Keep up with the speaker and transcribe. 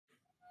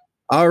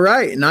All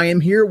right. And I am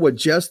here with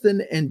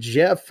Justin and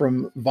Jeff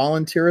from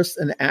Volunteerists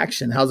in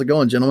Action. How's it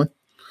going, gentlemen?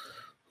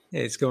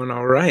 Hey, it's going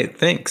all right.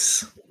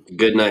 Thanks.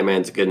 Good night, man.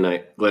 It's a good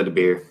night. Glad to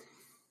be here.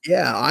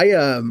 Yeah,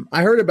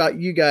 I heard about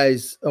you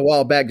guys a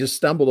while back, just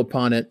stumbled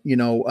upon it.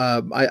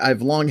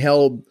 I've long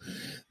held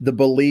the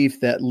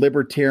belief that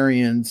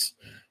libertarians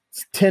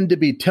tend to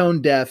be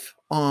tone deaf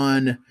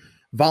on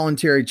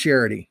voluntary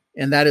charity.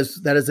 And that is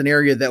an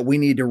area that we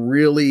need to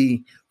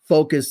really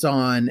focus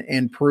on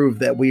and prove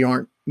that we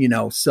aren't,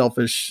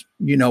 selfish,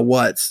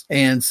 whats.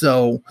 And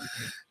so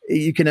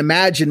you can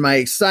imagine my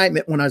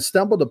excitement when I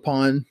stumbled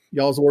upon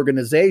y'all's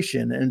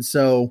organization. And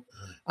so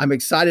I'm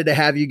excited to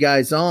have you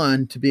guys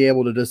on to be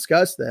able to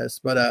discuss this.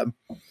 But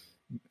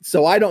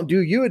so I don't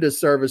do you a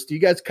disservice. Do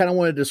you guys kind of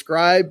want to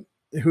describe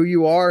who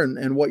you are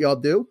and what y'all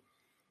do?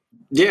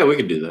 Yeah, we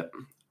could do that.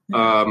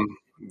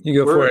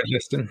 You go for it,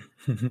 Justin.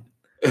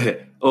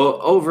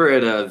 Over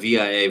at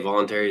VIA,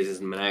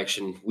 Voluntarism in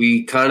Action,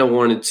 we kind of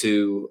wanted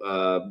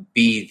to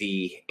be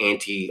the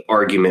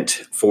anti-argument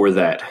for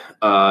that,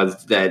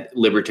 that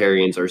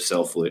libertarians are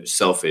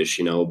selfish,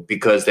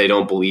 because they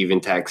don't believe in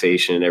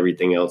taxation and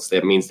everything else.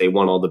 That means they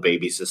want all the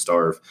babies to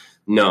starve.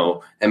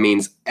 No, that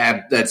means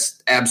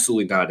that's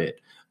absolutely not it.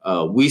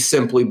 We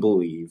simply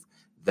believe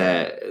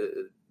that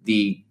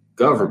the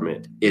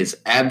government is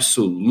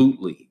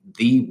absolutely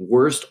the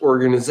worst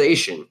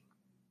organization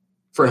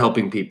for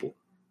helping people.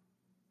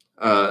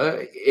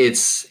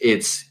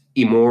 It's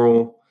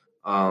immoral.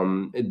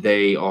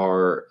 They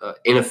are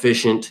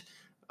inefficient.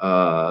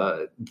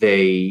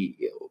 They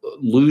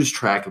lose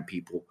track of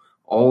people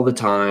all the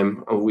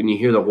time. When you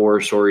hear the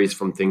horror stories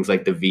from things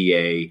like the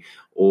VA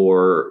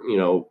or,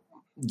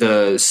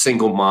 the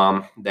single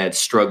mom that's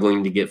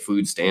struggling to get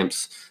food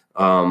stamps,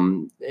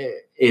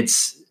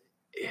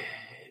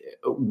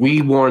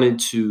 we wanted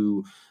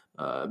to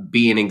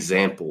be an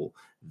example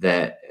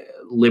that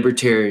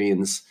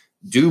libertarians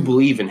do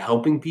believe in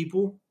helping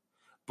people,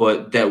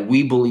 but that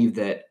we believe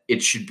that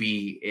it should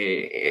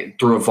be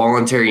through a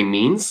voluntary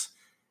means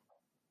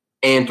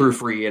and through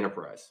free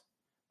enterprise.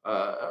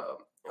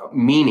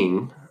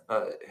 Meaning,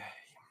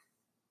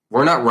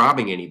 we're not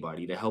robbing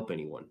anybody to help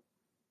anyone.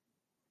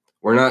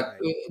 We're not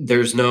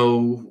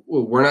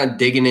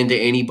digging into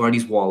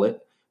anybody's wallet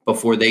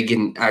before they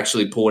can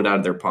actually pull it out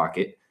of their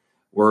pocket.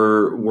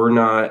 We're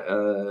not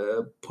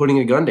putting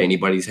a gun to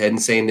anybody's head and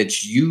saying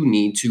that you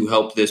need to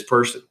help this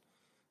person.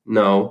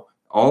 No,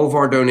 all of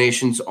our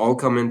donations all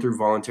come in through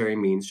voluntary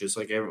means, just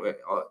like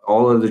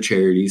all of the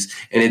charities.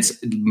 And it's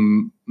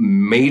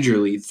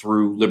majorly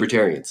through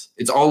libertarians.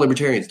 It's all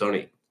libertarians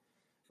donate.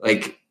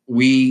 Like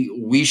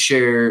we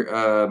share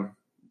our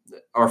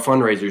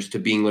fundraisers to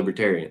Being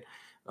Libertarian,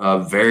 a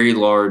very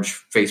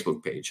large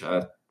Facebook page,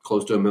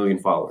 close to 1 million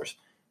followers,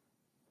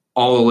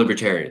 all the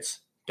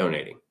libertarians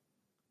donating.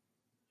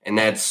 And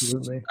that's,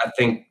 absolutely, I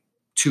think,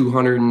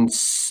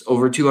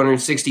 over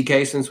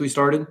 260K since we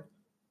started.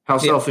 How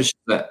selfish is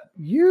that?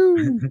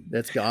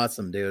 That's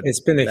awesome, dude. It's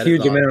been a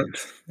huge amount.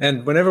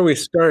 And whenever we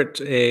start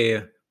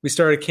a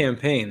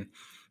campaign,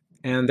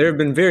 and there have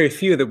been very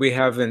few that we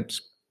haven't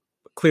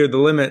cleared the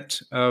limit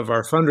of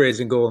our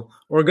fundraising goal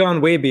or gone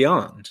way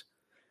beyond,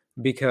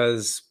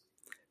 because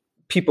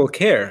people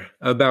care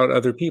about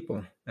other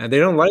people and they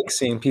don't like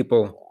seeing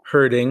people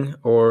hurting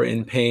or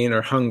in pain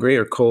or hungry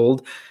or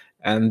cold,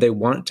 and they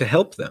want to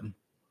help them.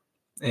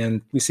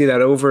 And we see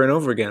that over and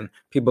over again.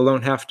 People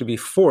don't have to be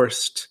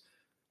forced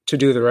to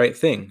do the right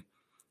thing.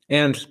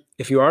 And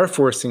if you are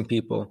forcing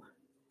people,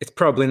 it's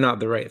probably not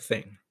the right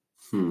thing.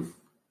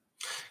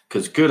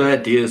 Because good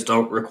ideas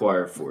don't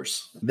require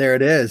force. There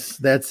it is.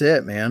 That's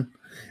it, man.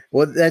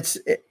 Well,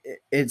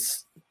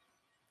 it's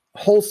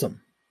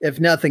wholesome, if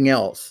nothing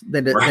else,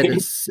 than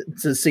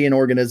to see an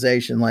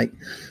organization like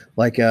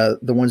the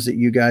ones that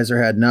you guys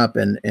are heading up.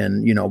 And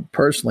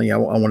personally, I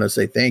want to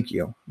say thank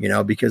you,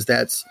 because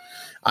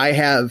I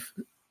have,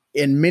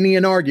 in many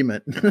an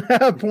argument,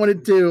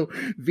 pointed to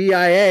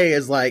VIA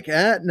as like,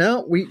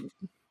 no,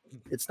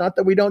 it's not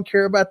that we don't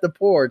care about the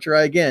poor.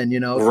 Try again,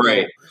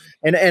 Right.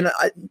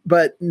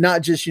 But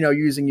not just,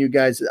 using you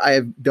guys. I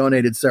have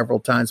donated several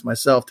times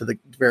myself to the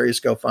various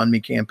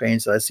GoFundMe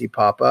campaigns that I see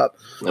pop up.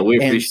 And we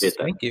appreciate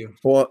that. Thank you.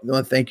 Well,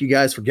 thank you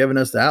guys for giving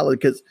us the outlet,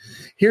 because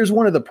here's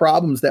one of the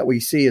problems that we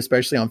see,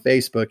 especially on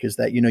Facebook, is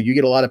that, you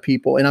get a lot of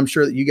people, and I'm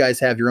sure that you guys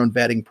have your own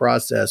vetting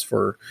process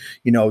for,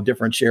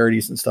 different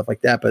charities and stuff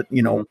like that. But,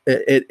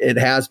 it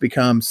has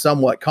become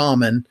somewhat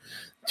common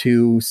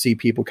to see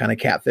people kind of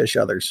catfish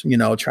others,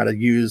 try to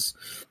use,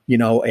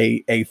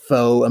 a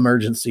faux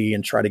emergency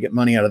and try to get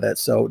money out of that.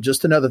 So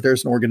just to know that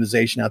there's an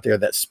organization out there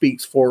that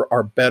speaks for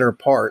our better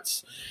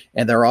parts,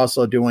 and they're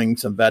also doing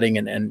some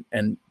vetting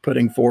and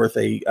putting forth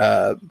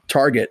a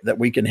target that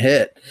we can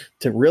hit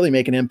to really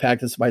make an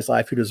impact in somebody's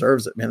life who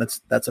deserves it, man.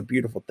 That's a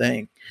beautiful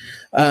thing.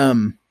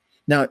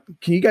 Now,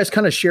 can you guys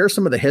kind of share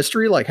some of the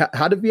history? Like,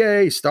 how did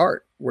VIA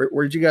start?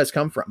 Where did you guys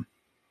come from?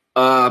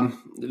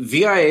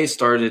 VIA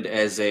started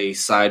as a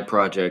side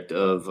project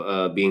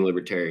of Being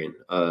Libertarian,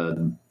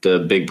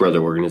 the Big Brother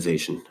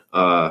organization,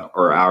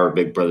 or our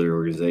Big Brother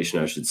organization,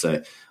 I should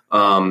say.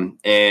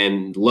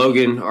 And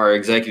Logan, our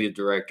executive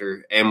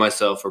director, and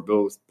myself are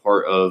both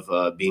part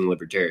of Being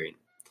Libertarian.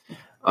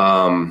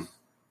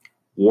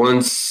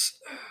 Once,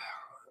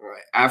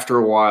 after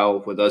a while,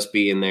 with us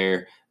being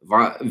there,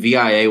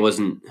 VIA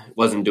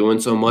wasn't doing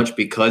so much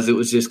because it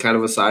was just kind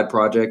of a side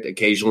project.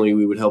 Occasionally,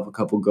 we would help a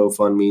couple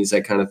GoFundMes,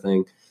 that kind of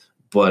thing.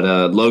 But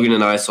Logan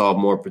and I saw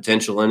more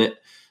potential in it.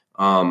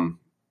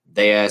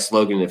 They asked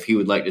Logan if he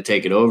would like to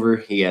take it over.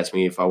 He asked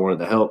me if I wanted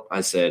to help.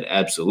 I said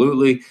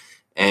absolutely.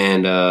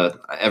 And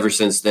ever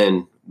since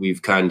then,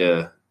 we've kind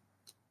of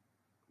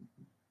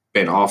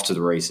been off to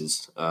the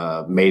races.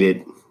 Made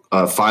it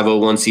a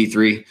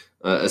 501c3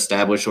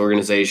 established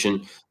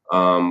organization.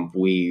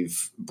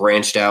 We've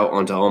branched out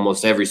onto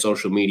almost every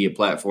social media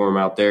platform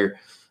out there,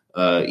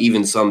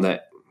 even some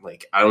that,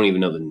 like, I don't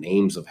even know the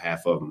names of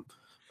half of them.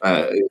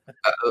 I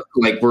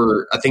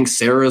think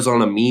Sarah's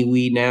on a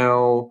MeWe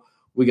now.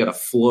 We got a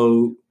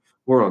Float.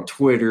 We're on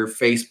Twitter,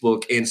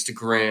 Facebook,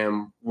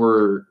 Instagram.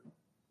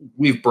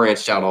 We've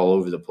branched out all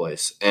over the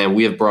place, and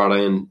we have brought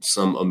in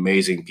some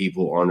amazing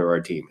people onto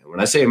our team. And when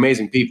I say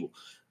amazing people,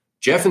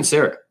 Jeff and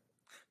Sarah,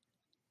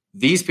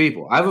 these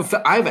people,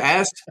 I've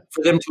asked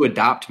for them to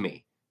adopt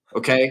me.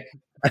 Okay,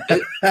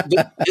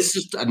 this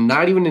is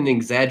not even an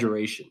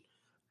exaggeration.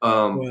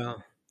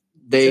 Well,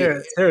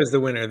 Sarah's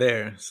the winner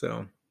there.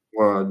 So,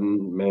 well,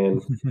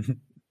 man.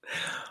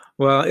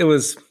 Well, it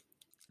was.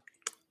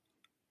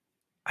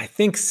 I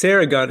think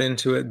Sarah got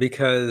into it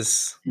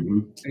because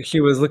she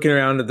was looking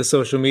around at the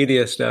social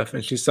media stuff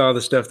and she saw the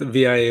stuff that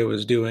VIA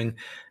was doing,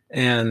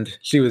 and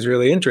she was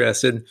really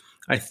interested.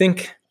 I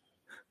think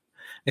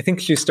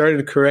she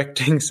started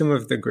correcting some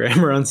of the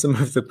grammar on some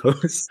of the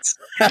posts.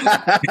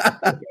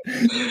 That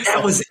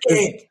was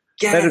it.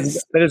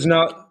 Yes. That is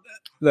not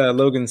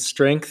Logan's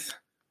strength.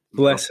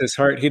 Bless his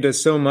heart. He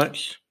does so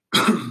much,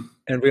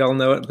 and we all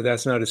know it, but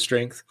that's not his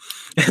strength.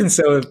 And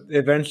so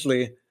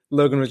eventually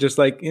Logan was just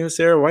like,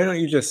 Sarah, why don't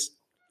you just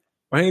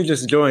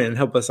join and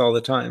help us all the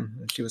time?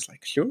 And she was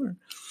like, sure.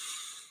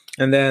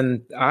 And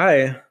then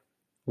I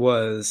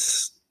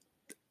was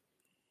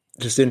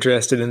just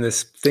interested in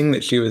this thing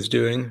that she was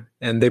doing,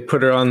 and they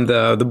put her on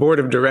the board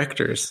of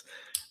directors.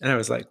 And I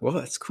was like, well,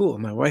 that's cool.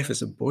 My wife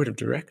is a board of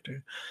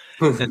director.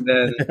 And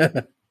then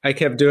I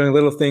kept doing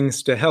little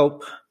things to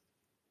help.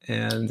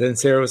 And then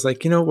Sarah was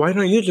like, why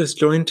don't you just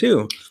join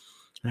too?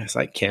 And I was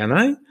like, can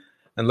I?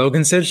 And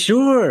Logan said,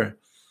 sure.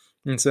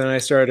 And so then I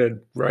started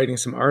writing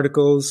some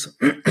articles,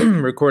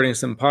 recording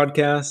some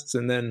podcasts,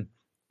 and then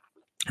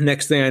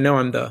next thing I know,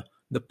 I'm the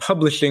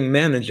publishing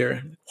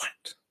manager.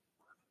 What?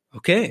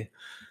 Okay.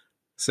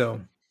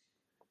 So.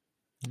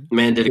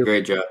 Man did a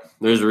great job.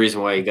 There's a reason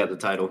why he got the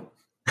title.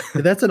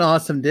 That's an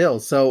awesome deal.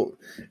 So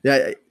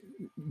yeah,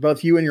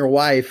 both you and your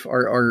wife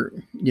are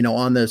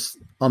on this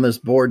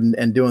board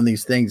and doing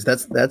these things.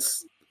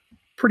 That's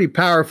pretty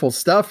powerful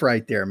stuff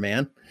right there,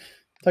 man.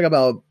 Talk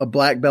about a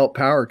black belt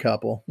power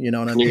couple. You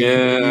know what I mean?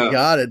 Yeah. You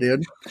got it,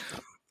 dude.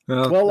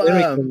 Well,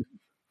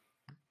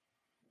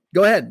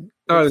 go ahead.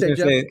 I was going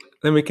to say,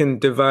 then we can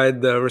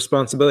divide the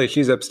responsibility.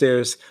 She's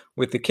upstairs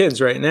with the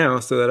kids right now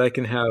so that I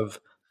can have a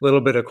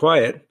little bit of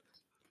quiet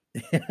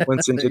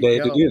once in today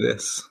to do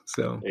this.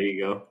 So there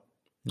you go.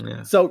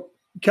 Yeah. So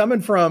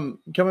coming from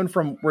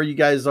where you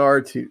guys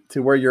are to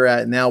where you're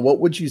at now, what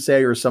would you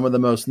say are some of the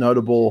most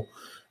notable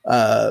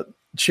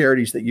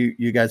charities that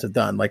you guys have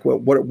done? Like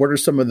what are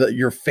some of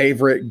your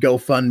favorite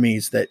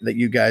GoFundMes that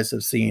you guys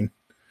have seen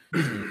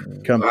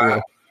come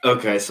through?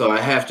 Okay, so I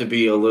have to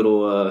be a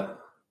little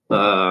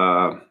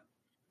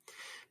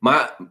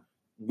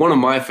one of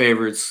my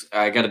favorites,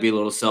 I got to be a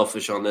little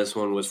selfish on this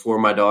one, was for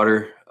my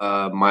daughter.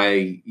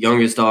 My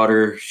youngest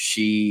daughter,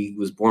 she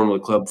was born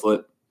with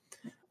clubfoot,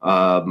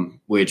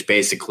 which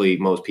basically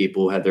most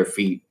people had their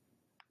feet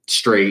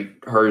straight.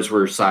 Hers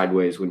were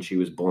sideways when she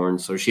was born,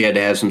 so she had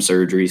to have some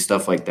surgery,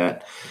 stuff like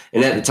that.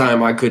 And at the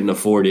time, I couldn't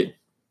afford it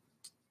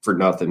for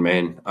nothing,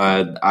 man.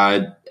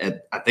 I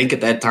think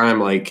at that time,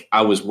 like,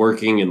 I was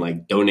working and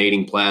like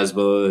donating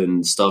plasma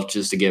and stuff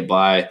just to get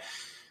by.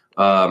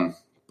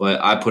 But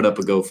I put up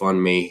a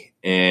GoFundMe,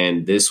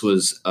 and this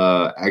was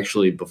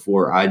actually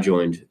before I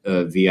joined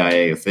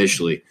VIA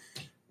officially.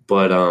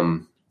 But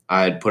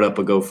I had put up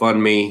a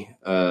GoFundMe.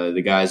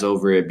 The guys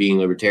over at Being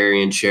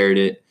Libertarian shared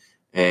it,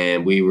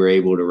 and we were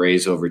able to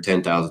raise over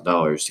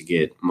 $10,000 to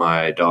get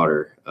my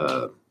daughter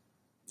the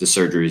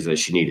surgeries that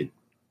she needed.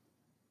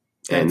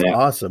 That's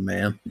awesome,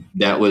 man.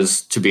 That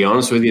was, to be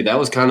honest with you, that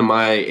was kind of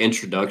my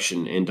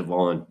introduction into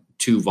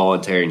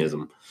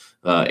voluntarism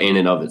in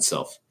and of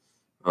itself.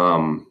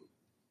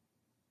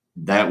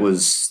 That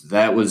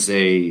was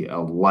a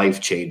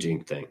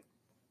life-changing thing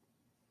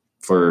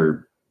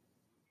for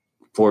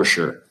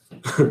sure.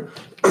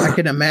 I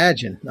can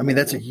imagine. I mean,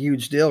 that's a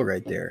huge deal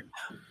right there.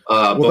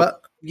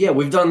 Yeah,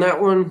 we've done that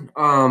one.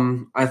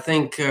 I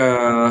think,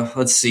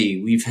 let's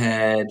see, we've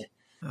had.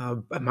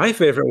 My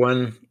favorite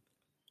one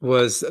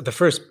was the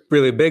first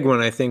really big one,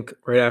 I think,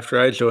 right after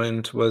I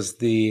joined, was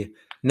the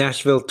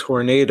Nashville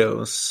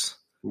tornadoes.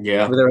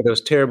 Yeah. There were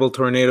those terrible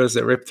tornadoes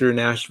that ripped through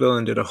Nashville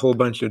and did a whole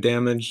bunch of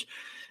damage.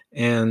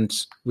 And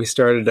we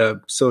started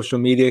a social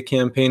media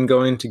campaign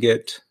going to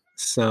get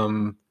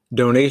some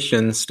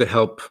donations to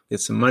help get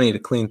some money to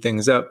clean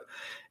things up.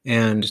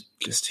 And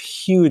just a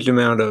huge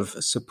amount of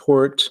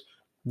support,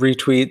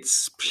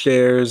 retweets,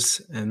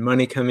 shares, and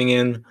money coming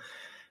in.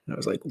 And I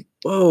was like,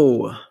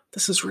 whoa,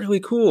 this is really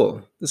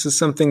cool. This is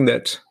something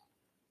that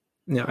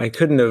I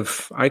couldn't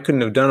have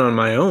done on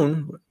my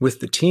own.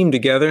 With the team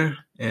together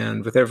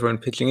and with everyone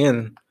pitching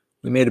in,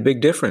 we made a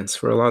big difference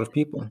for a lot of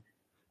people.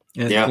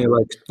 And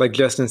like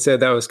Justin said,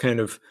 that was kind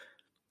of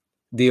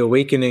the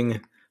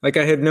awakening. Like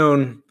I had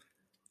known,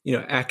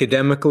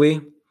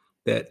 academically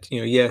that,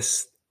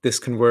 yes, this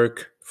can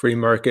work, free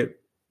market,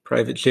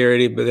 private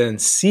charity, but then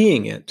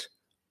seeing it,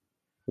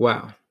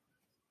 wow,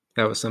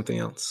 that was something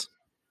else.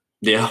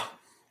 Yeah.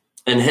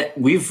 And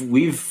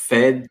we've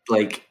fed,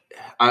 like,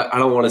 I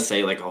don't want to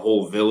say like a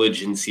whole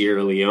village in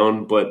Sierra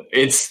Leone, but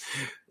it's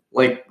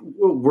like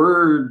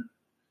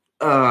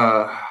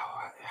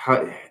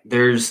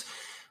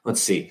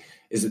let's see,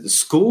 is it the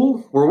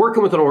school? We're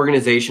working with an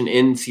organization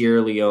in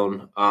Sierra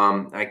Leone.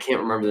 I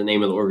can't remember the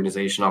name of the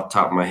organization off the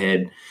top of my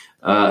head,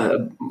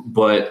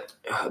 but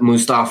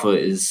Mustafa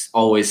is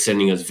always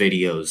sending us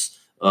videos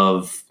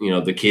of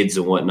the kids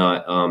and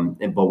whatnot.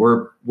 But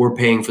we're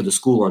paying for the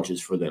school lunches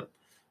for them.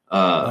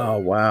 Oh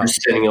wow! We're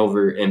sending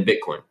over in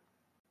Bitcoin.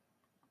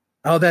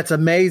 Oh, that's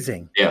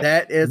amazing. Yeah.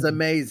 That is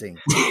amazing.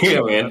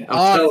 Yeah, man.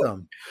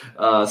 Awesome.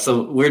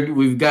 So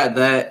we've got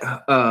that.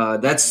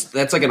 That's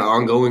like an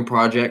ongoing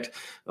project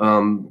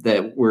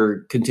that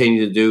we're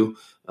continuing to do.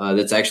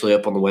 That's actually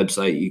up on the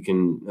website. You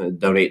can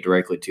donate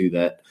directly to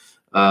that.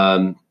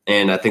 And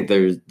I think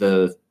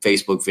the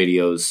Facebook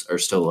videos are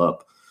still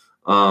up.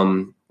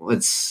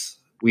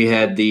 We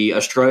had the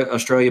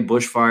Australia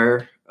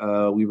bushfire.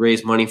 We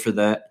raised money for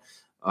that.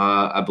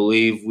 I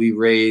believe we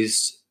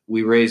raised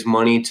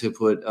money to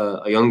put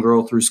a young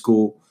girl through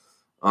school,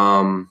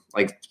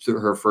 like through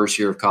her first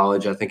year of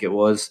college, I think it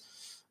was.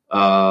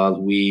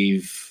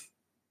 We've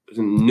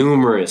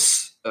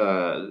numerous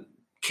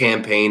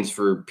campaigns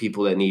for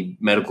people that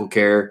need medical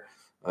care.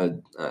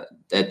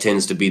 That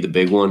tends to be the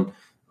big one.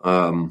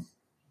 And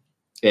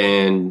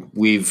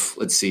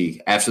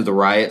after the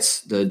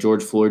riots, the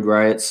George Floyd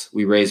riots,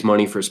 we raised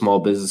money for small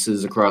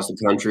businesses across the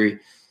country.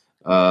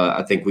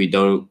 I think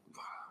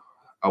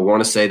I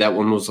want to say that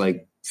one was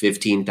like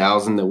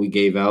 15,000 that we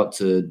gave out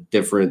to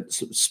different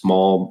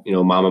small,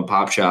 mom and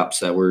pop shops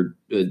that were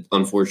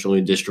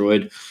unfortunately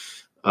destroyed.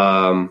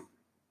 The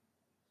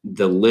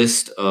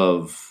list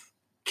of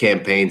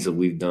campaigns that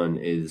we've done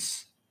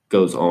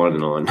goes on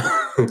and on.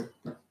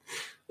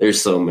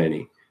 There's so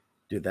many.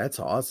 Dude, that's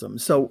awesome.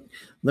 So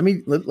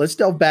let's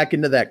delve back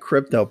into that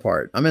crypto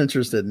part. I'm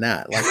interested in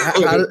that. Like,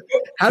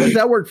 how does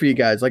that work for you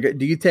guys? Like,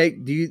 do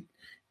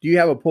you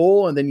have a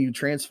pool and then you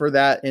transfer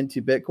that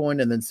into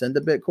Bitcoin and then send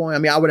to Bitcoin? I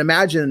mean, I would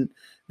imagine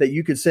that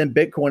you could send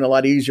Bitcoin a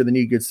lot easier than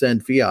you could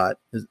send fiat.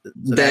 Is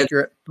that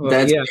accurate?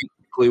 That's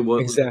basically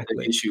what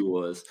the issue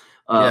was.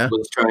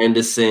 Was trying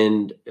to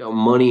send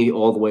money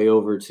all the way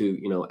over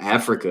to,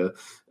 Africa.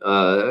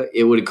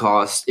 It would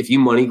cost, if you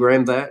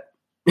MoneyGram that,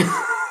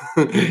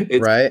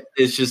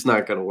 it's just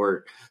not going to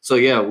work. So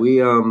yeah,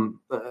 we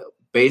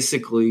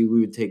basically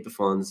we would take the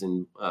funds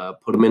and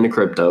put them into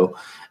crypto,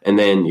 and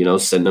then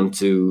send them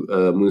to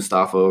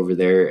Mustafa over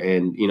there,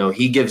 and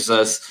he gives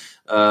us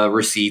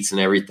receipts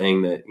and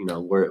everything that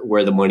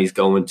where the money's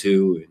going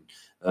to,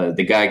 and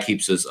the guy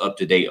keeps us up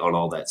to date on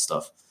all that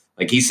stuff.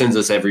 Like he sends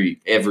us every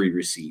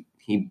receipt.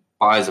 He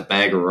buys a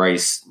bag of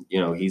rice.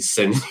 He's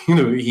sending.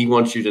 He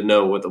wants you to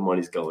know what the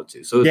money's going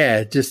to. So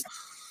yeah, just.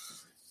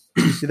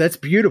 That's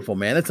beautiful,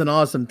 man. That's an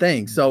awesome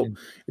thing. So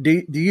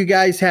do you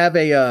guys have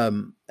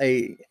can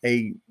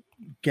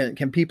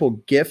people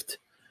gift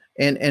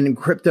and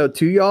crypto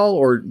to y'all,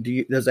 or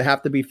does it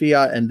have to be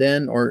fiat and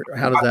then, or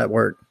how does that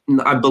work?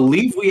 I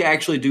believe we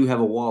actually do have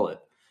a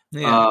wallet.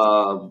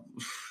 Yeah.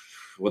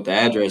 What the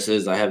address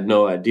is, I have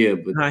no idea,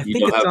 but I think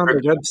it's on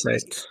the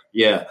website.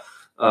 Yeah.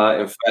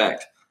 In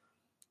fact,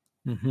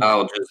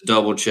 I'll just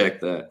double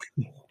check that.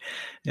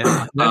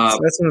 Yeah,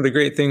 that's one of the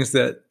great things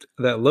that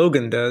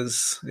Logan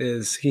does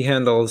is he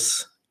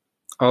handles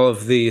all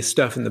of the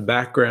stuff in the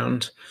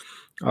background,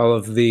 all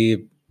of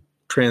the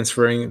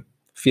transferring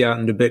fiat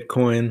into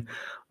Bitcoin,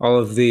 all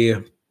of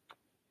the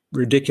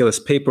ridiculous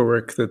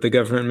paperwork that the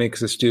government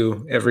makes us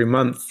do every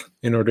month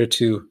in order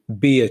to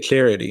be a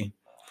charity.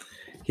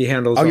 He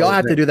handles. Oh, y'all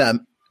have to do that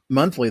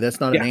monthly.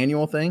 That's not an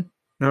annual thing.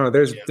 No,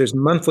 there's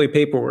monthly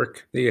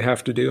paperwork that you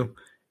have to do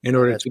in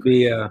order to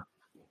be a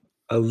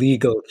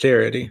legal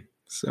charity.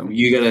 So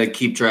you got to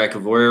keep track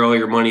of where all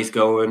your money's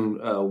going,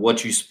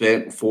 what you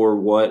spent for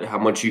what, how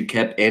much you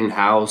kept in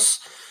house,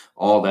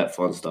 all that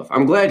fun stuff.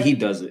 I'm glad he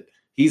does it.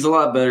 He's a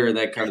lot better at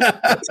that kind of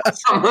stuff.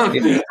 I'm not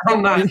good at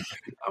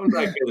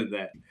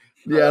that.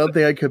 Yeah, I don't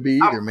think I could be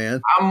either, man.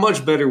 I'm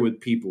much better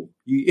with people.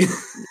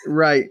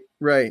 Right.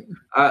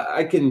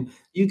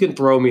 You can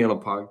throw me on a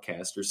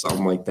podcast or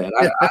something like that.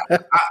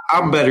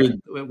 I'm better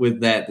with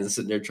that than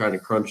sitting there trying to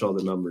crunch all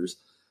the numbers.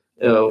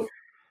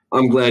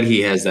 I'm glad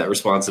he has that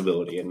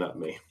responsibility and not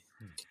me.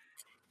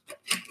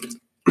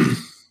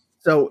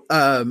 So,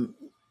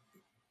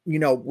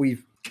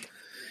 we've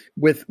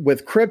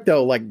with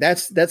crypto, like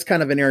that's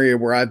kind of an area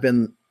where I've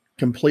been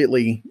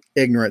completely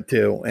ignorant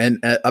to,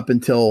 and up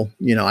until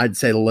I'd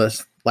say the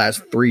last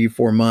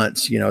 3-4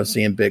 months,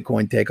 seeing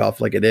Bitcoin take off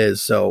like it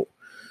is. So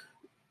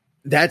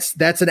that's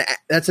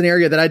an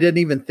area that I didn't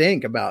even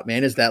think about,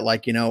 man. Is that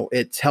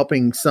it's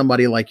helping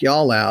somebody like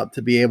y'all out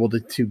to be able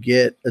to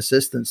get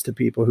assistance to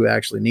people who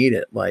actually need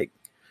it. Like,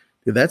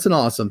 dude, that's an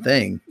awesome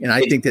thing, and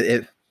I think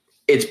that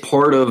it's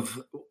part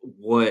of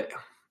what.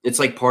 It's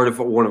like part of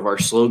one of our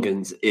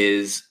slogans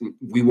is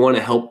we want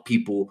to help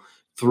people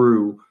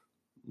through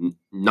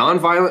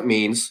nonviolent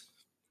means,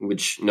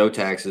 which no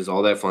taxes,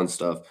 all that fun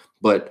stuff,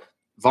 but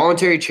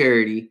voluntary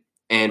charity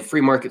and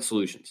free market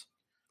solutions.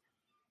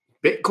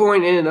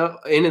 Bitcoin in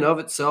and of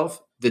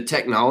itself, the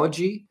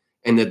technology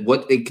and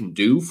what they can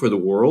do for the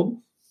world.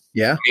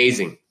 Yeah.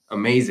 Amazing.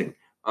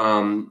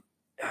 I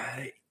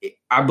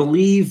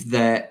believe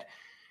that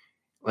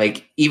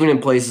even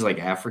in places like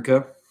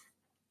Africa,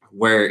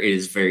 where it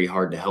is very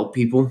hard to help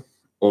people,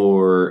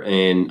 or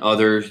in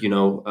other,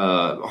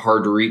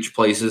 hard to reach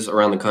places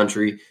around the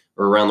country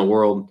or around the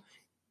world,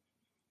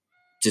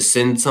 to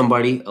send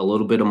somebody a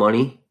little bit of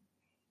money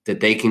that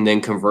they can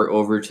then convert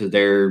over to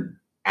their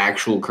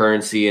actual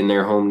currency in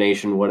their home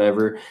nation,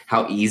 whatever,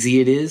 how easy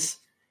it is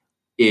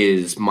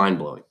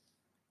mind-blowing.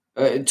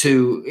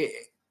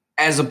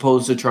 As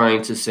opposed to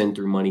trying to send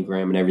through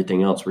MoneyGram and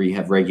everything else where you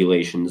have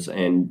regulations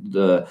and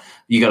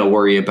you got to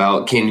worry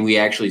about, can we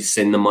actually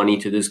send the money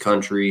to this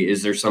country?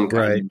 Is there some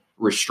kind of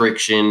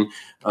restriction?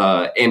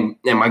 Am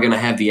I going to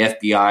have the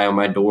FBI on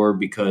my door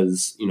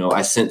because,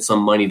 I sent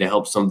some money to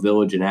help some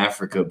village in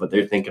Africa, but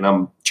they're thinking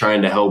I'm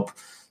trying to help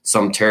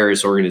some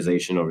terrorist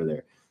organization over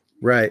there.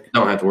 Right.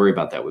 Don't have to worry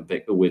about that with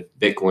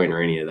Bitcoin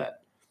or any of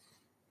that,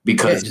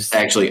 because it's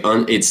actually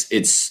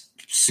it's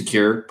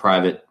secure,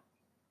 private.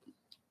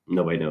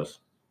 Nobody knows.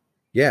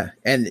 Yeah.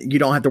 And you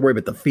don't have to worry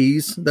about the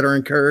fees that are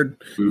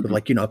incurred with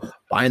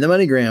buying the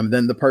MoneyGram,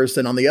 then the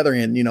person on the other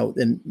end,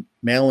 and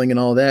mailing and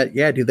all that.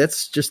 Yeah, dude,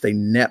 that's just a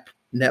net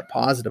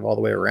positive all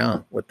the way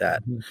around with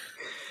that. Mm-hmm.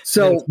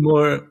 So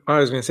I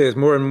was going to say, as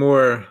more and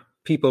more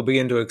people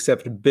begin to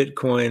accept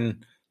Bitcoin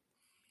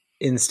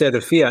instead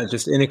of fiat,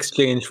 just in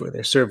exchange for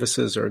their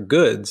services or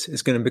goods,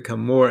 is going to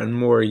become more and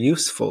more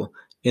useful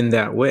in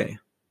that way.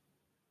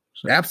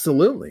 So.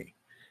 Absolutely.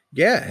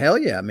 Yeah, hell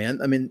yeah,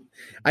 man. I mean,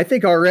 I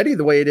think already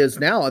the way it is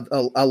now,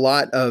 a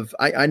lot of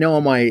I know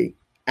on my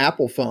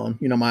Apple phone,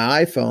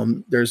 my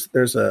iPhone,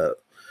 there's a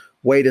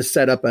way to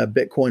set up a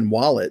Bitcoin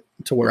wallet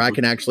to where I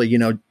can actually,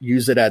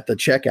 use it at the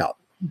checkout.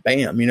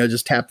 Bam,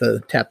 just tap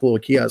the little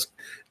kiosk.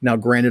 Now,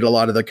 granted, a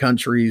lot of the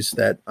countries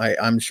that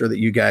I'm sure that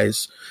you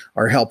guys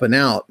are helping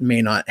out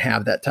may not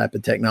have that type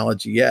of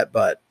technology yet,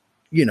 but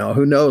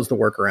who knows the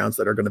workarounds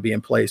that are going to be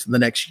in place in the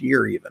next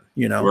year, even,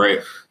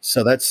 Right.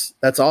 So that's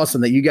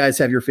awesome that you guys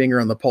have your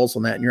finger on the pulse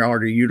on that and you're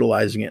already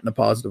utilizing it in a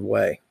positive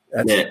way.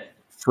 That's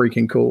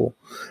freaking cool.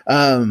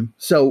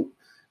 So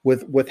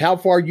with how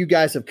far you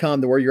guys have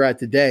come to where you're at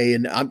today,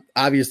 and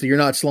obviously you're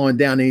not slowing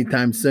down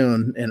anytime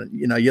soon, and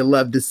you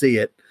love to see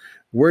it.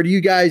 Where do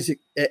you guys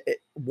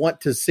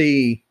want to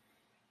see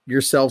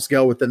yourselves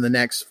go within the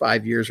next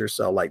 5 years or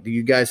so? Like, do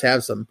you guys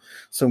have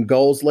some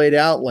goals laid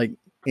out? Like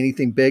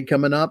anything big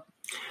coming up?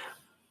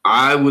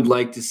 I would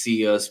like to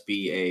see us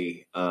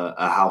be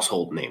a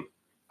household name.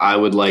 I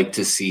would like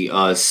to see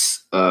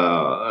us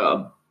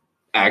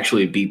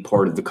actually be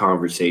part of the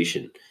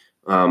conversation.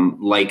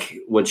 Like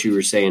what you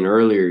were saying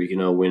earlier,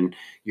 when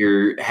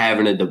you're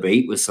having a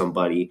debate with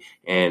somebody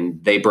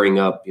and they bring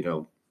up,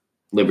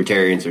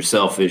 libertarians are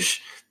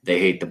selfish, they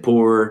hate the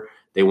poor,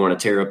 they want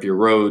to tear up your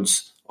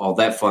roads, all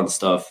that fun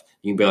stuff.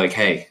 You can be like,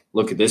 hey,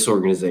 look at this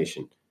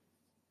organization.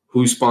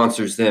 Who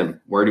sponsors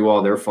them? Where do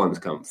all their funds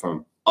come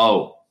from?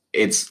 Oh,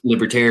 it's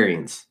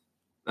libertarians.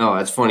 Oh,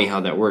 that's funny how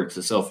that works.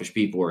 The selfish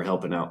people are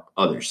helping out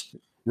others,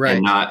 right,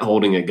 and not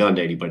holding a gun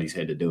to anybody's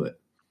head to do it.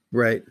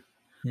 Right.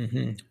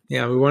 Mm-hmm.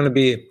 Yeah, we want to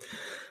be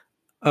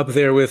up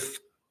there with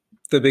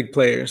the big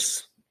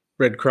players: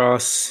 Red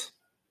Cross,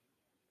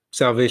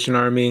 Salvation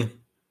Army,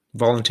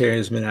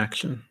 Voluntarism in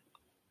Action,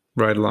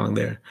 right along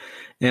there.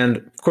 And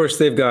of course,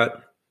 they've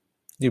got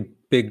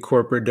big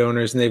corporate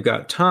donors and they've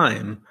got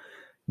time.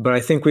 But I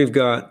think we've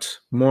got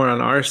more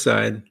on our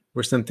side.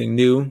 We're something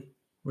new,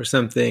 we're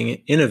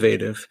something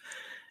innovative,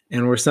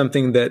 and we're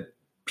something that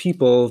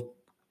people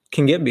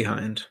can get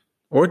behind,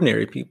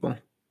 ordinary people.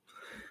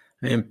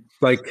 And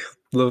like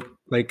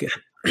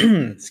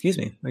excuse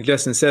me, like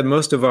Justin said,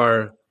 most of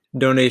our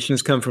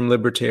donations come from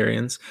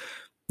libertarians,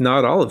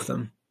 not all of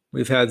them.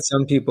 We've had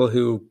some people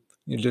who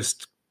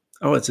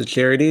it's a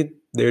charity,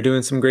 they're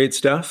doing some great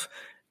stuff,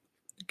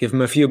 give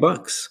them a few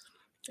bucks.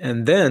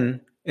 And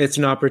then it's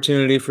an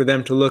opportunity for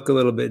them to look a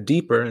little bit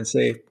deeper and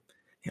say,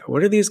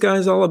 what are these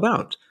guys all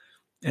about?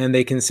 And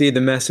they can see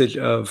the message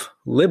of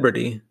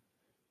liberty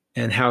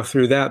and how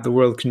through that the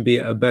world can be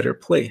a better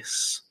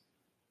place.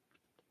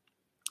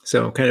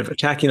 So kind of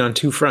attacking on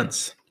two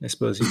fronts, I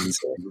suppose you could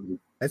say.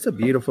 That's a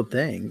beautiful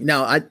thing.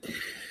 Now,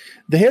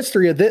 the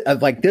history of this,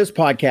 like this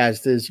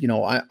podcast is, you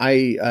know,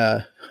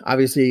 I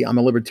obviously I'm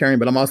a libertarian,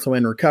 but I'm also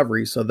in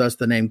recovery. So thus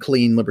the name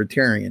Clean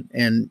Libertarian.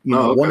 And, you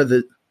know, one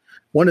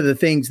of the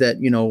things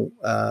that, you know,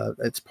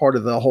 it's part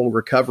of the whole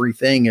recovery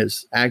thing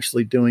is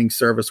actually doing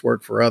service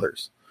work for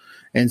others.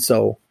 And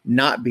so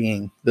not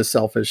being the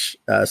selfish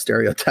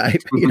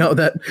stereotype, you know,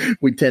 that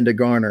we tend to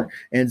garner.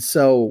 And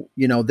so,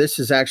 you know, this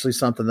is actually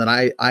something that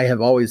I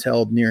have always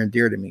held near and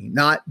dear to me,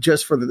 not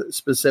just for the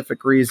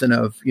specific reason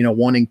of, you know,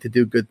 wanting to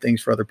do good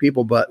things for other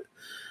people, but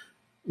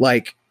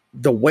like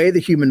the way the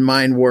human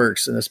mind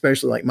works, and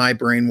especially like my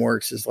brain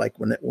works, is like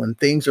when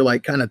things are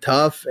like kind of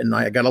tough and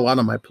I got a lot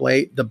on my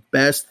plate, the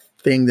best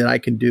thing that I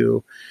can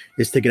do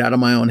is to get out of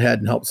my own head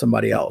and help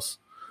somebody else.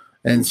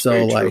 And that's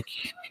so like,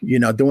 you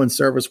know, doing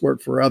service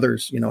work for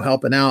others, you know,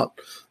 helping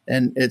out.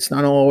 And it's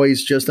not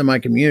always just in my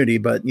community,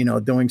 but, you know,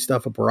 doing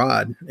stuff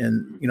abroad.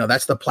 And, you know,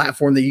 that's the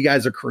platform that you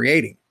guys are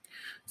creating.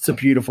 It's a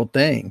beautiful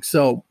thing.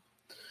 So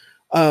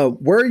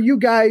where are you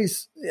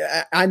guys?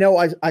 I know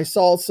I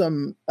saw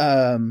some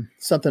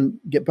something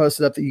get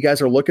posted up that you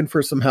guys are looking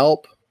for some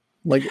help.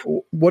 Like,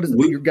 what is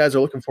it you guys are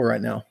looking for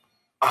right now?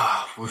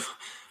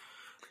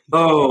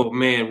 Oh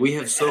man, we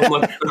have so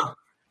much.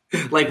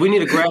 Like, we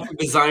need a graphic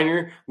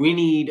designer. We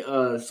need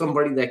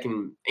somebody that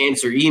can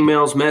answer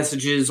emails,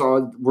 messages.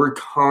 We're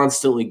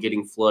constantly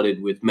getting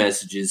flooded with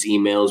messages,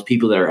 emails,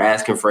 people that are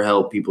asking for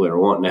help, people that are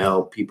wanting to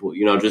help, people,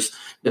 you know, just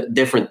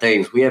different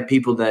things. We have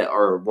people that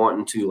are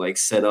wanting to like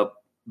set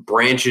up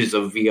branches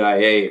of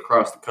VIA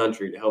across the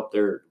country to help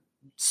their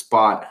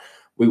spot.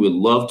 We would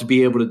love to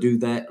be able to do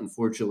that.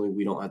 Unfortunately,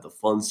 we don't have the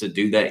funds to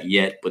do that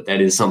yet, but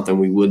that is something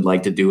we would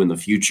like to do in the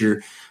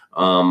future.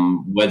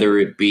 Whether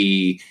it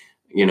be,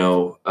 you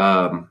know,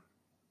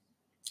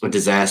 a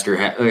disaster,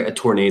 a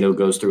tornado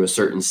goes through a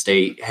certain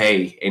state.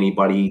 Hey,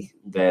 anybody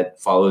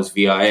that follows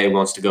VIA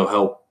wants to go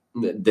help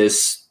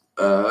this,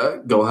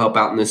 go help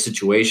out in this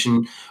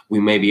situation. We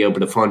may be able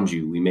to fund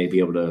you. We may be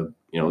able to,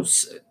 you know,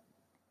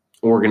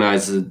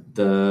 organize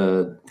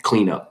the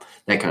cleanup,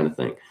 that kind of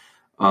thing.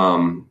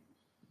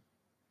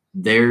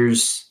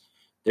 There's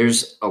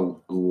a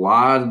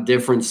lot of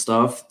different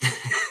stuff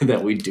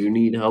that we do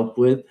need help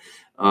with.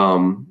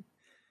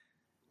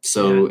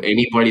 So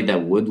anybody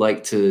that would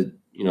like to,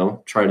 you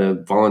know, try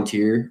to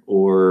volunteer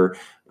or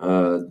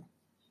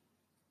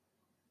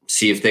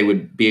see if they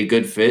would be a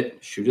good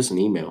fit, shoot us an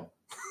email.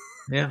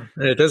 Yeah.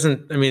 And it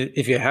doesn't, I mean,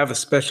 if you have a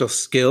special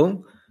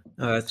skill,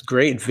 it's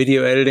great.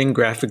 Video editing,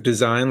 graphic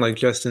design, like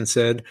Justin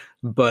said.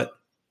 But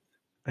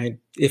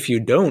if you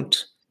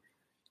don't,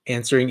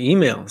 answering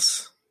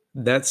emails,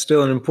 that's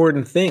still an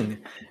important thing.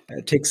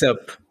 It takes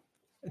up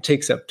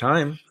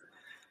time,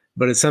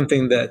 but it's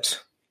something that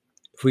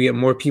if we get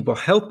more people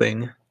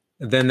helping,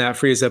 then that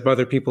frees up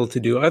other people to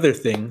do other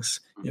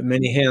things.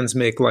 Many hands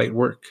make light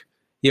work.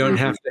 You don't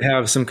have to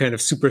have some kind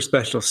of super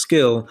special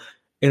skill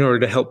in order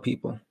to help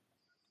people.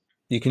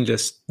 You can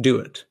just do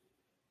it.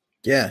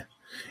 Yeah.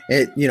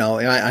 You know,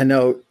 I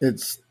know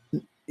it's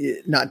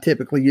not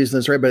typically used in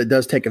this way, but it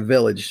does take a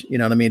village, you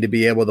know what I mean, to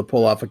be able to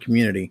pull off a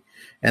community.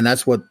 And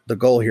that's what the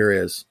goal here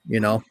is, you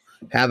know,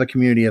 have a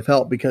community of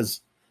help, because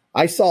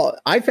I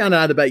found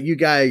out about you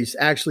guys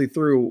actually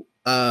through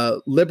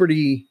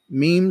Libertarian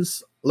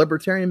memes on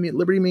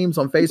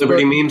Facebook.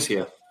 Liberty memes,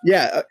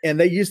 yeah. And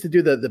they used to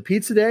do the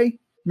pizza day.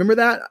 Remember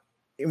that?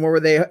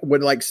 Where they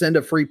would like send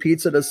a free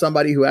pizza to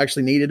somebody who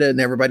actually needed it, and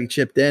everybody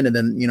chipped in, and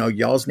then, you know,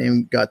 y'all's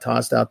name got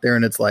tossed out there.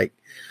 And it's like,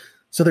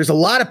 so there's a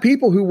lot of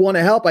people who want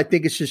to help. I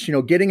think it's just, you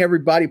know, getting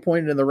everybody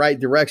pointed in the right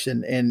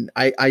direction. And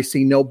I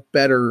see no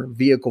better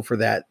vehicle for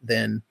that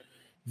than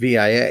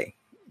VIA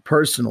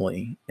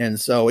personally. And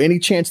so any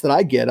chance that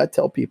I get, I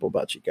tell people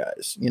about you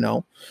guys, you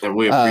know, and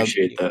we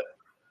appreciate that.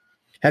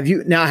 Have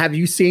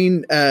you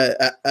seen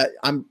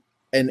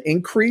an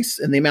increase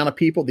in the amount of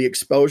people, the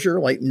exposure,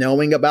 like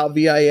knowing about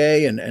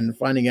VIA and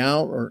finding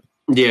out? Or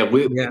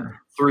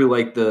through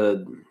like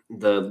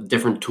the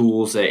different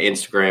tools that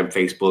Instagram,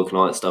 Facebook, and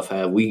all that stuff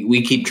have,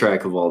 we keep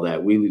track of all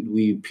that.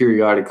 We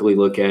periodically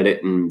look at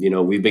it, and, you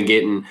know, we've been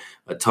getting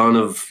a ton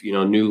of, you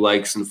know, new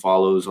likes and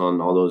follows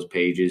on all those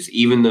pages.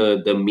 Even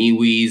the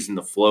MeWe's and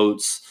the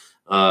floats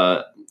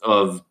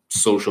of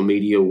social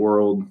media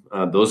world,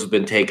 those have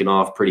been taken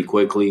off pretty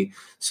quickly.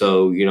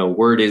 So, you know,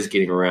 word is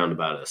getting around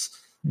about us.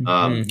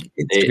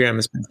 Instagram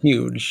has been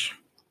huge.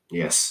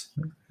 Yes.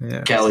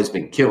 Callie's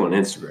been killing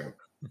Instagram.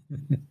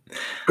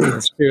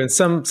 That's true. And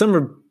some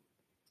are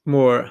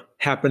more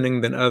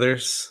happening than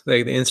others.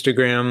 Like the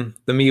Instagram,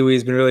 the MeWe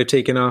has been really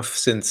taken off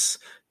since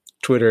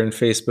Twitter and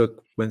Facebook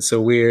went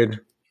so weird.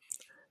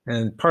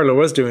 And Parler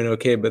was doing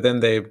okay, but then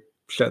they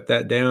shut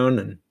that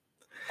down.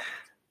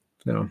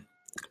 And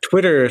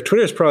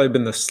Twitter's probably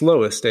been the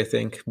slowest, I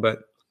think.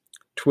 But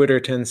Twitter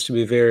tends to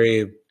be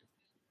very.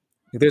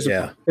 There's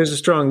a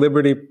strong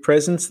liberty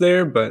presence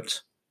there,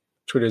 but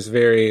Twitter's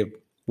very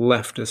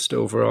leftist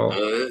overall.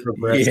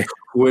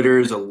 Twitter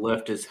is a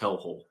leftist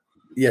hellhole.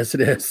 Yes,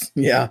 it is.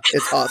 Yeah,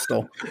 it's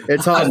hostile.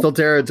 It's hostile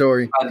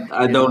territory.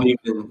 I don't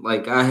even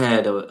like. I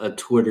had a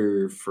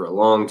Twitter for a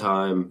long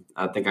time.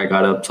 I think I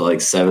got up to like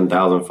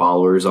 7,000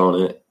 followers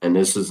on it, and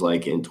this was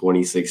like in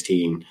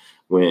 2016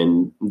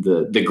 when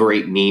the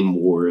great meme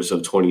wars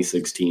of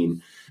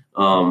 2016.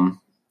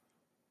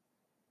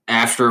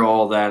 After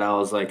all that, I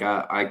was like,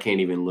 I can't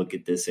even look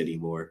at this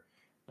anymore.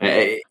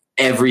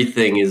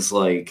 Everything is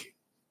like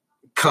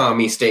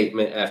commie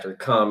statement after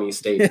commie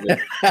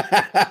statement.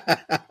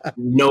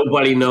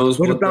 Nobody knows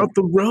what about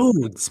the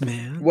roads,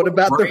 man. What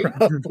about the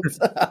roads?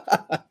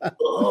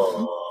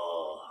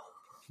 Oh.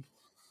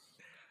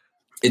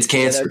 It's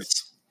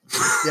cancerous.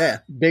 Yeah,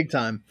 big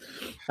time.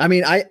 I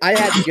mean, I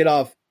had to get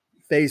off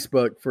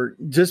Facebook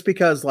just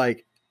because,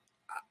 like,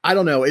 I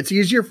don't know. It's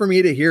easier for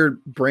me to hear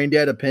brain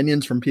dead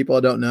opinions from people I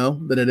don't know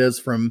than it is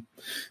from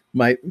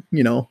my,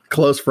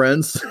 close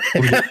friends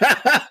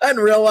in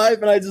real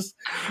life. And I just,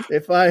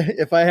 if I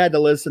had to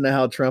listen to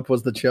how Trump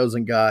was the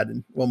chosen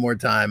God one more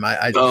time,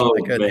 I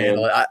couldn't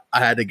handle it. I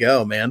had to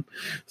go, man.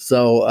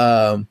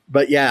 So,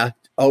 but yeah,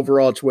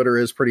 overall Twitter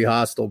is pretty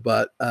hostile,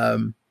 but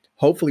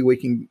hopefully we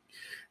can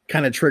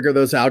kind of trigger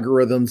those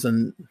algorithms.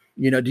 And,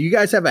 do you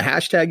guys have a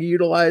hashtag you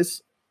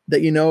utilize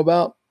that you know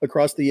about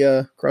across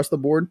the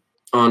board?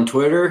 On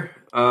Twitter,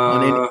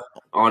 I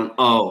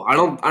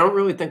don't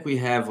really think we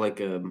have like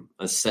a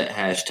set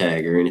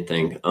hashtag or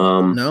anything.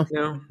 No,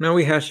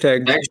 we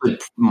hashtag. Actually,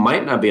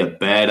 might not be a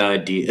bad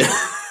idea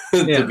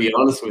to be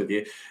honest with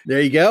you. There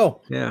you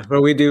go. Yeah,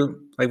 but we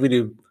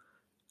do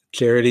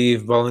charity,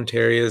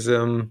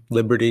 voluntarism,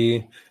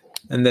 liberty,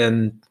 and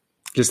then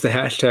just the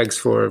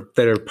hashtags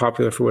that are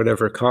popular for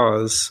whatever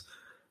cause.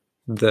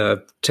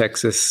 The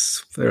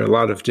Texas, there are a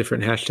lot of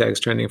different hashtags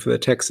trending for the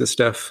Texas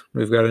stuff.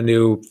 We've got a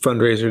new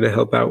fundraiser to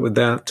help out with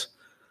that.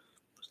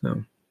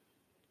 So,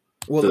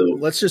 well,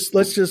 let's just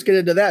get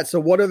into that. So,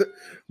 what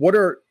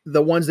are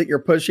the ones that you're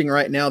pushing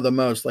right now the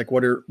most? Like,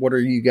 what are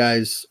you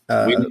guys?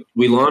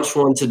 We launched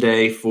one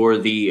today for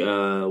the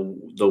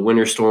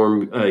winter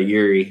storm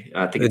Uri.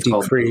 I think it's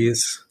called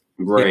Decrees.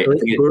 Right.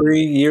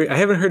 Uri. I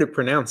haven't heard it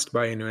pronounced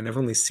by anyone. I've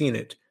only seen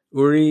it.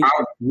 Uri.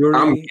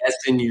 I'm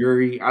guessing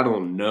Uri. I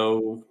don't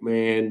know,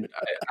 man.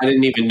 I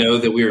didn't even know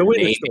that we were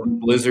naming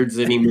blizzards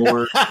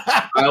anymore.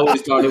 I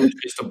always thought it was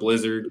just a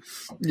blizzard.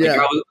 Yeah.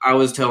 Like I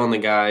was telling the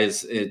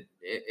guys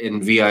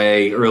in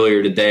VIA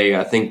earlier today,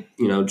 I think,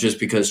 just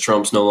because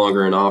Trump's no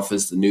longer in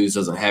office, the news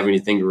doesn't have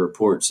anything to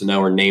report. So now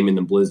we're naming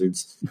them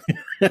blizzards.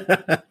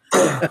 That's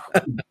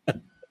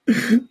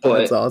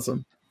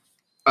awesome.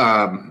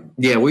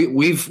 Yeah,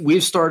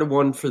 we've started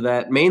one for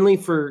that, mainly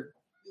for.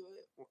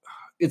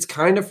 It's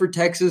kind of for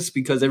Texas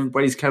because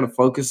everybody's kind of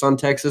focused on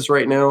Texas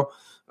right now.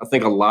 I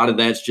think a lot of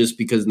that's just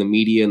because of the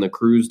media and the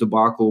cruise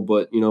debacle,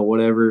 but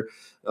whatever.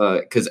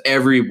 Because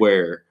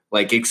everywhere,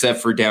 like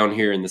except for down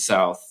here in the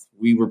South,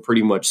 we were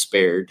pretty much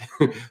spared,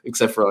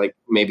 except for like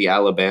maybe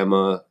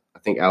Alabama. I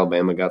think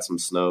Alabama got some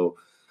snow,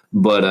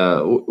 but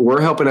we're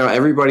helping out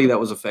everybody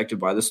that was affected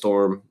by the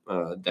storm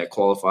that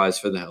qualifies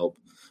for the help.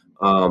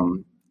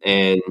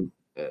 I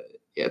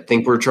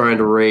think we're trying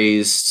to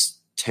raise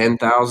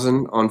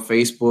 10,000 on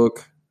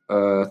Facebook.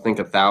 I think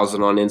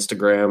 1,000 on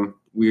Instagram.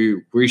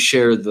 We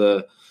share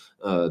the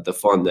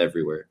fund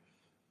everywhere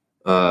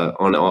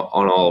on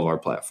all of our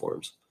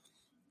platforms.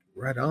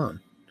 Right on.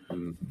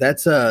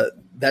 That's a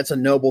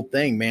noble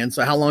thing, man.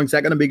 So how long is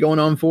that going to be going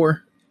on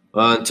for?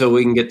 Until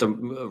we can get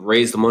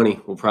raise the money.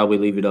 We'll probably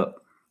leave it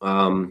up,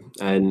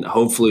 and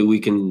hopefully we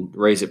can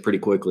raise it pretty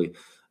quickly.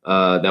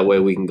 That way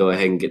we can go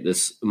ahead and get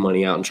this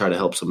money out and try to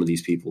help some of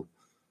these people.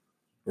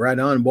 Right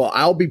on. Well,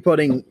 I'll be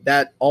putting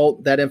all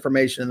that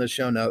information in the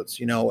show notes,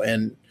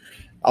 and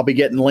I'll be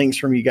getting links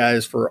from you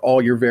guys for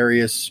all your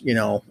various,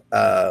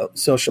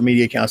 social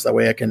media accounts. That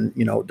way I can,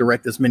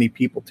 direct as many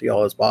people to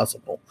y'all as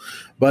possible.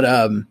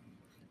 But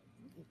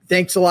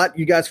thanks a lot,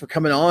 you guys, for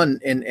coming on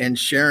and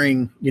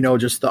sharing,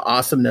 just the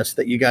awesomeness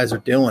that you guys are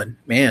doing,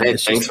 man. Hey,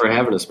 thanks for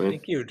having us, man.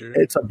 Thank you, Drew.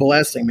 It's a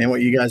blessing, man, what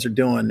you guys are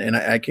doing. And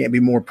I can't be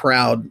more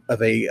proud of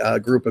a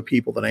group of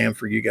people than I am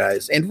for you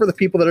guys and for the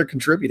people that are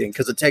contributing,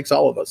 because it takes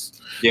all of us.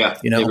 Yeah,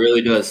 it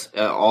really does.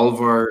 All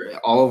of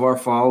our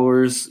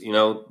followers,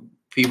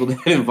 people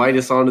that invite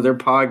us onto their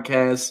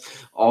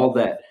podcasts, all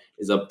that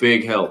is a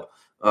big help.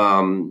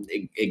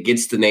 It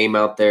gets the name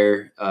out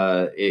there.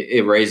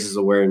 It raises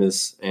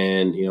awareness,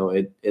 and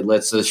it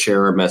lets us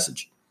share our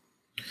message.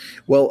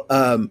 Well,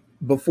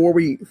 before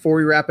we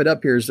wrap it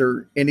up here, is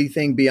there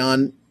anything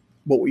beyond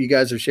what you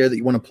guys have shared that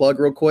you want to plug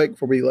real quick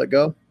before we let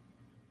go?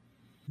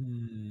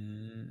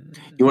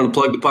 You want to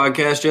plug the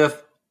podcast,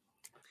 Jeff?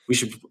 We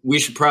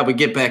should probably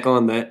get back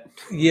on that.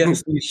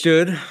 Yes, we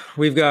should.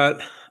 We've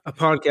got a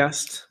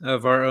podcast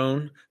of our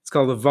own. It's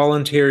called The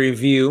Voluntary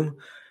View.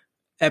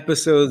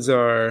 Episodes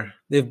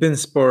they've been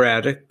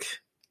sporadic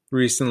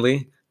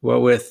recently,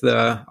 with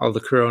all the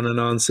Corona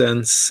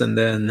nonsense and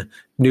then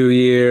New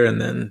Year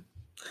and then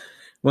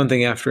one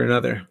thing after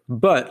another,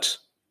 but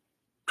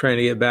trying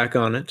to get back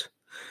on it.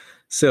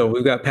 So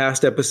we've got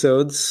past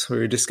episodes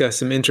where we discuss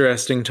some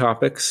interesting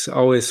topics,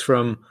 always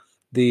from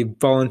the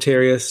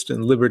voluntarist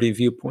and liberty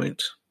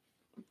viewpoint.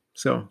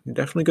 So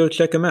definitely go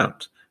check him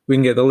out. We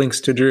can get the links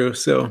to Drew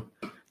so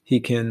he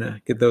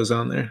can get those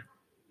on there.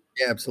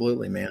 Yeah,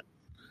 absolutely, man.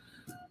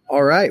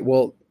 All right.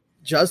 Well,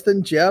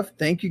 Justin, Jeff,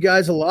 thank you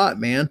guys a lot,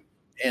 man.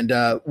 And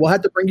we'll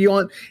have to bring you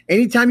on.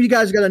 Anytime you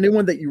guys got a new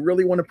one that you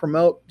really want to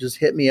promote, just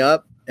hit me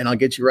up and I'll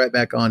get you right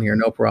back on here.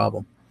 No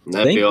problem.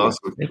 That'd be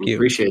awesome. Thank you.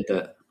 Appreciate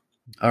that.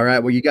 All right.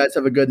 Well, you guys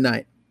have a good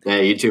night.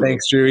 Yeah, you too.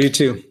 Thanks, Drew. You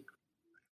too.